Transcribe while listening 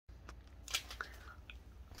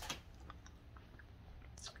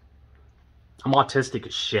I'm autistic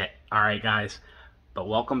as shit. Alright, guys. But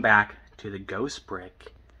welcome back to the Ghost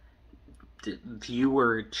Brick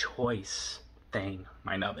viewer choice thing,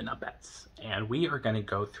 my nubbin nubbets. And we are going to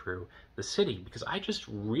go through the city because I just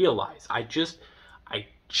realized, I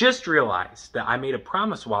just realized that I made a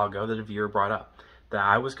promise a while ago that a viewer brought up that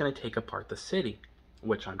I was going to take apart the city,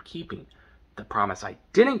 which I'm keeping. The promise I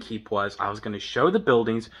didn't keep was I was going to show the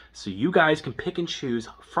buildings so you guys can pick and choose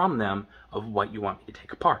from them of what you want me to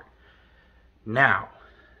take apart. Now,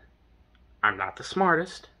 I'm not the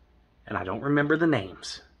smartest, and I don't remember the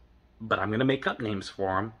names, but I'm gonna make up names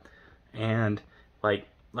for them. And like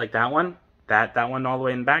that one, that one all the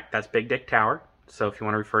way in the back, that's Big Dick Tower. So if you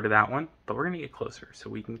want to refer to that one, but we're gonna get closer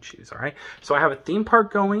so we can choose. All right. So I have a theme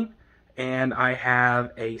park going, and I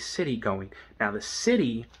have a city going. Now the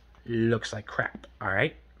city looks like crap. All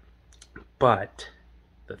right, but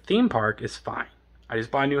the theme park is fine. I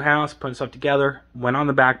just bought a new house, putting stuff together, went on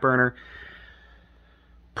the back burner.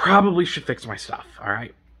 Probably should fix my stuff, all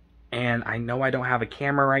right? And I know I don't have a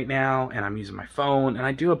camera right now, and I'm using my phone, and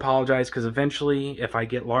I do apologize because eventually, if I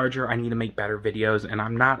get larger, I need to make better videos, and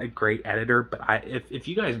I'm not a great editor, but if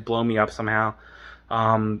you guys blow me up somehow,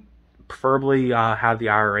 preferably have the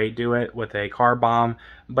IRA do it with a car bomb.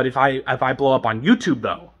 But if I blow up on YouTube,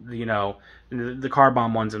 though, you know, the car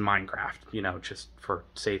bomb one's in Minecraft, you know, just for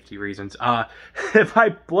safety reasons. If I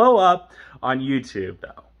blow up on YouTube,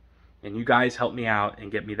 though, and you guys help me out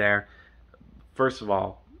and get me there, first of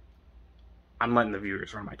all, I'm letting the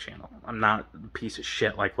viewers run my channel. I'm not a piece of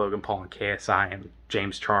shit like Logan Paul and KSI and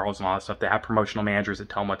James Charles and all that stuff. They have promotional managers that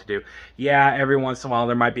tell them what to do. Yeah, every once in a while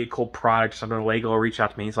there might be a cool product or something. Lego will reach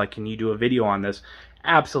out to me. He's like, can you do a video on this?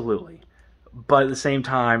 Absolutely. But at the same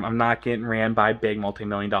time, I'm not getting ran by big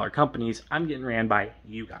multi-million-dollar companies. I'm getting ran by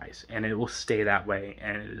you guys, and it will stay that way.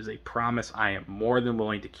 And it is a promise I am more than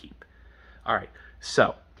willing to keep. All right,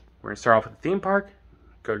 so we're going to start off with the theme park,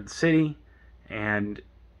 go to the city, and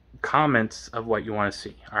comments of what you want to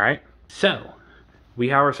see, all right? So, we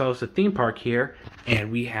have ourselves a theme park here,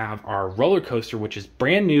 and we have our roller coaster, which is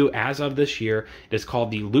brand new as of this year. It is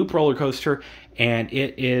called the Loop roller coaster, and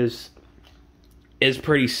it is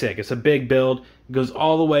pretty sick. It's a big build. It goes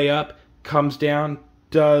all the way up, comes down,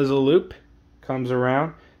 does a loop, comes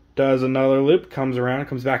around, does another loop, comes around,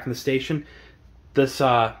 comes back in the station. This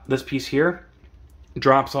piece here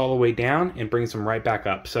drops all the way down and brings them right back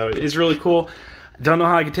up. So it is really cool. Don't know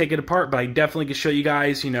how I can take it apart, but I definitely can show you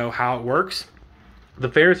guys, you know, how it works. The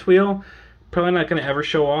Ferris wheel, probably not going to ever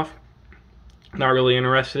show off. Not really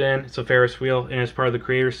interested in. It's a Ferris wheel, and it's part of the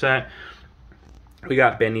creator set. We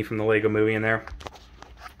got Benny from the Lego movie in there.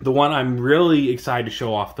 The one I'm really excited to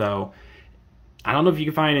show off, though, I don't know if you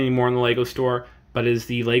can find it anymore in the Lego store, but is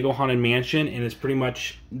the Lego Haunted Mansion, and it's pretty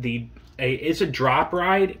much it's a drop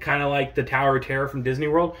ride, kind of like the Tower of Terror from Disney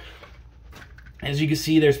World. As you can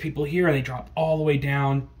see, there's people here, and they drop all the way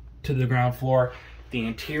down to the ground floor. The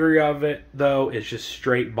interior of it, though, is just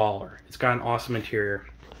straight baller. It's got an awesome interior.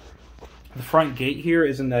 The front gate here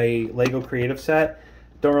is in the Lego Creative set.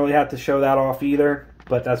 Don't really have to show that off either,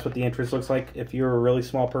 but that's what the entrance looks like if you're a really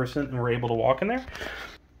small person and were able to walk in there.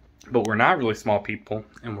 But we're not really small people,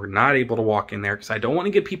 and we're not able to walk in there because I don't want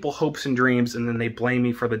to give people hopes and dreams and then they blame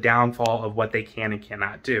me for the downfall of what they can and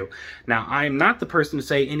cannot do. Now, I'm not the person to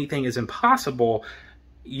say anything is impossible.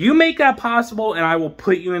 You make that possible, and I will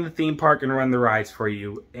put you in the theme park and run the rides for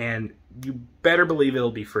you, and you better believe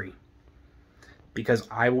it'll be free because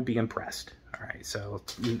I will be impressed. All right, so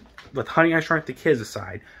with Honey, I Shrunk the Kids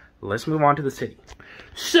aside, let's move on to the city.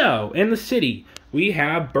 So, in the city, we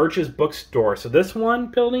have Birch's Bookstore. So this one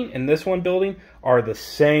building and this one building are the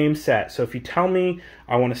same set. So if you tell me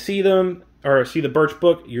I want to see them, or see the Birch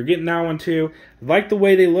book, you're getting that one too. I like the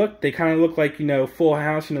way they look. They kind of look like, you know, Full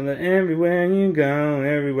House, you know, the everywhere you go,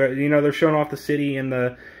 everywhere. You know, they're showing off the city in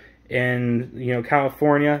you know,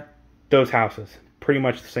 California. Those houses, pretty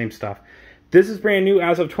much the same stuff. This is brand new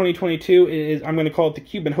as of 2022. I'm going to call it the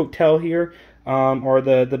Cuban Hotel here, or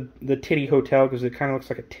the Titty Hotel, because it kind of looks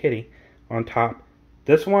like a titty on top.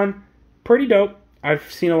 This one, pretty dope.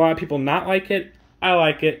 I've seen a lot of people not like it. I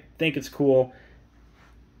like it. Think it's cool.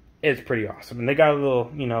 It's pretty awesome. And they got a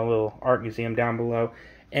little, you know, little art museum down below.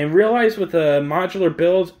 And realize with the modular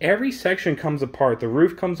builds, every section comes apart. The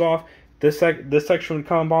roof comes off. This section would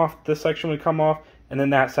come off. This section would come off. And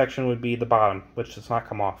then that section would be the bottom, which does not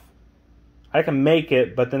come off. I can make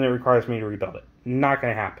it, but then it requires me to rebuild it. Not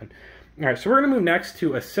going to happen. All right, so we're going to move next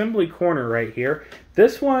to Assembly Corner right here.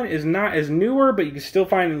 This one is not as newer, but you can still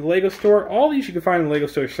find it in the Lego store. All these you can find in the Lego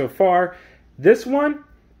store so far. This one,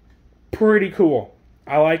 pretty cool.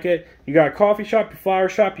 I like it. You got a coffee shop, your flower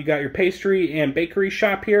shop, you got your pastry and bakery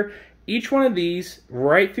shop here. Each one of these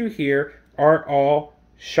right through here are all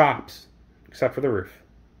shops, except for the roof.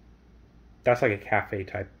 That's like a cafe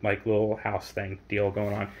type, like little house thing deal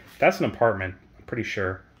going on. That's an apartment, I'm pretty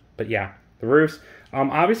sure. But yeah, the roofs.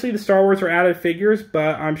 Obviously the Star Wars are added figures,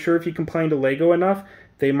 but I'm sure if you complain to Lego enough,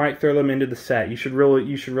 they might throw them into the set. You should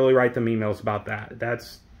really write them emails about that.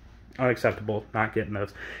 That's unacceptable, not getting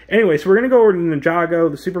those. Anyway, so we're going to go over to Ninjago.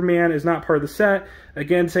 The Superman is not part of the set.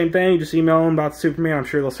 Again, same thing. Just email them about the Superman. I'm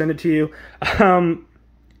sure they'll send it to you.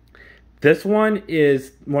 This one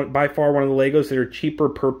is by far one of the Legos that are cheaper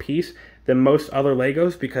per piece than most other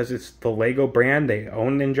Legos because it's the Lego brand. They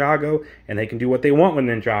own Ninjago, and they can do what they want with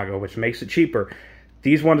Ninjago, which makes it cheaper.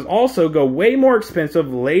 These ones also go way more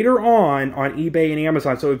expensive later on eBay and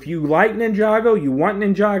Amazon. So if you like Ninjago, you want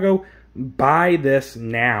Ninjago, buy this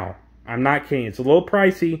now. I'm not kidding. It's a little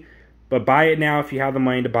pricey, but buy it now if you have the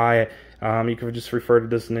money to buy it. You can just refer to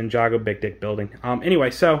this Ninjago Big Dick Building.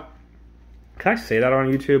 Anyway, so can I say that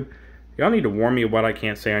on YouTube? Y'all need to warn me of what I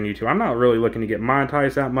can't say on YouTube. I'm not really looking to get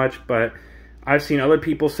monetized that much, but I've seen other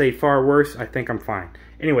people say far worse. I think I'm fine.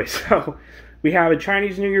 Anyway, so we have a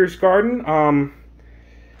Chinese New Year's garden.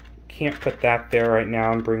 Can't put that there right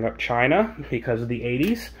now and bring up China because of the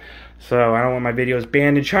 80s. So I don't want my videos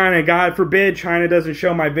banned in China. God forbid China doesn't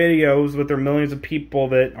show my videos with their millions of people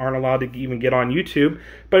that aren't allowed to even get on YouTube.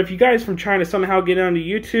 But if you guys from China somehow get onto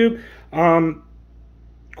YouTube,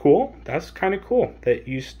 cool. That's kind of cool that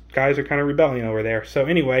you guys are kind of rebelling over there. So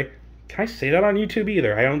anyway, can I say that on YouTube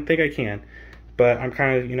either? I don't think I can. But I'm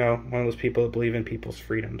kind of, you know, one of those people that believe in people's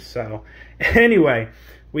freedoms. So anyway,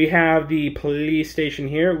 we have the police station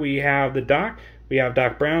here. We have the Doc. We have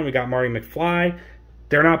Doc Brown. We got Marty McFly.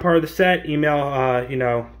 They're not part of the set. Email, you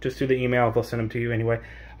know, just do the email. They'll send them to you anyway.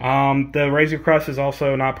 The Razor Crest is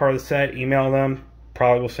also not part of the set. Email them.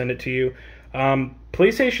 Probably will send it to you.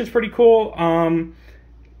 Police station's pretty cool.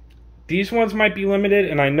 These ones might be limited,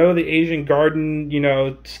 and I know the Asian Garden, you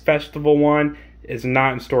know, festival one is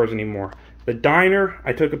not in stores anymore. The diner,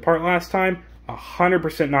 I took apart last time,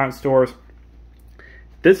 100% not in stores.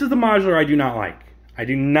 This is the modular I do not like. I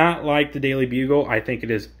do not like the Daily Bugle. I think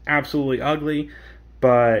it is absolutely ugly,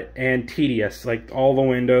 and tedious. Like all the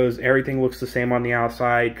windows, everything looks the same on the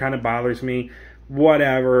outside. Kind of bothers me.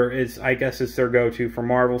 Whatever, I guess it's their go-to for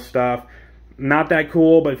Marvel stuff. Not that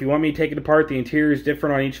cool, but if you want me to take it apart, the interior is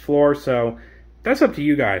different on each floor, so that's up to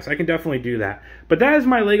you guys. I can definitely do that. But that is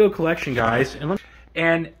my Lego collection, guys.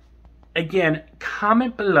 And again,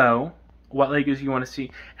 comment below what Legos you want to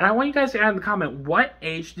see. And I want you guys to add in the comment, what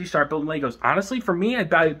age did you start building Legos? Honestly, for me,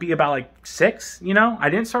 it'd be about like 6, you know?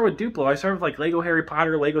 I didn't start with Duplo. I started with like Lego Harry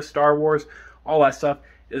Potter, Lego Star Wars, all that stuff.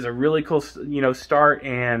 It was a really cool, you know, start,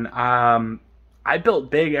 and I built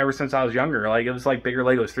big ever since I was younger. Like, it was like bigger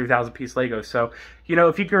Legos, 3,000 piece Legos. So, you know,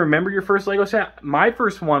 if you can remember your first Lego set, my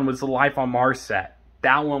first one was the Life on Mars set.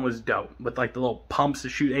 That one was dope, with like the little pumps to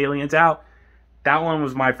shoot aliens out. That one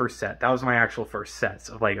was my first set. That was my actual first sets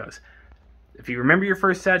of Legos. If you remember your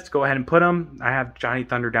first sets, go ahead and put them. I have Johnny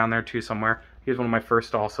Thunder down there too somewhere. He was one of my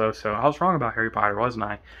first also, so I was wrong about Harry Potter, wasn't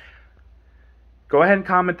I? Go ahead and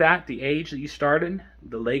comment that, the age that you started,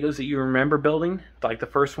 the Legos that you remember building, like the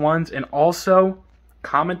first ones, and also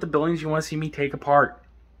comment the buildings you want to see me take apart.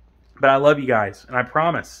 But I love you guys, and I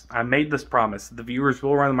promise, I made this promise, the viewers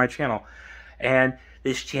will run my channel. And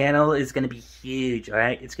this channel is going to be huge,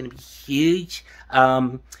 alright? It's going to be huge.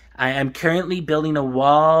 I am currently building a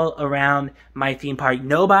wall around my theme park.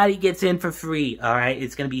 Nobody gets in for free, alright?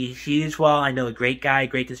 It's going to be a huge wall. I know a great guy,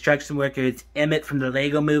 great construction worker. It's Emmett from the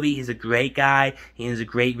Lego Movie. He's a great guy. He is a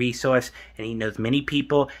great resource, and he knows many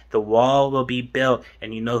people. The wall will be built,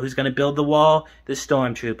 and you know who's going to build the wall? The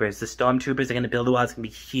Stormtroopers. The Stormtroopers are going to build the wall. It's going to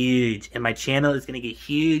be huge, and my channel is going to get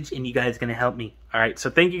huge, and you guys are going to help me. Alright,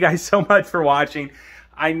 so thank you guys so much for watching.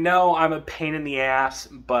 I know I'm a pain in the ass,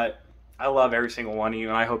 but I love every single one of you,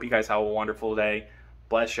 and I hope you guys have a wonderful day.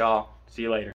 Bless y'all. See you later.